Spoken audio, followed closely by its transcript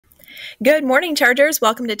Good morning, Chargers.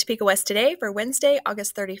 Welcome to Topeka West today for Wednesday,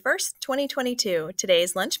 August 31st, 2022.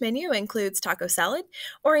 Today's lunch menu includes taco salad,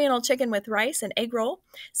 oriental chicken with rice and egg roll,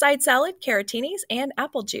 side salad, carrotinis, and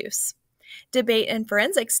apple juice. Debate and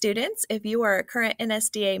forensics students, if you are a current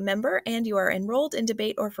NSDA member and you are enrolled in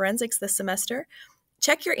debate or forensics this semester,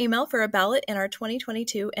 check your email for a ballot in our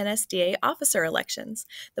 2022 NSDA officer elections.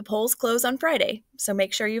 The polls close on Friday, so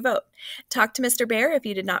make sure you vote. Talk to Mr. Bear if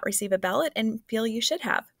you did not receive a ballot and feel you should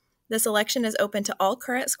have. This election is open to all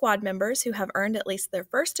current squad members who have earned at least their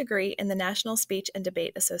first degree in the National Speech and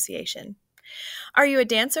Debate Association. Are you a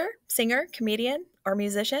dancer, singer, comedian, or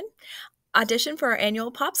musician? Audition for our annual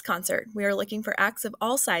Pops concert. We are looking for acts of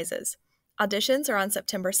all sizes. Auditions are on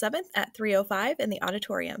September 7th at 3:05 in the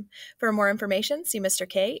auditorium. For more information, see Mr.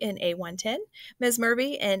 K in A110, Ms.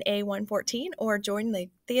 Murphy in A114, or join the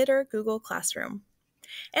Theater Google Classroom.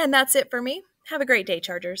 And that's it for me. Have a great day,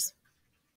 Chargers.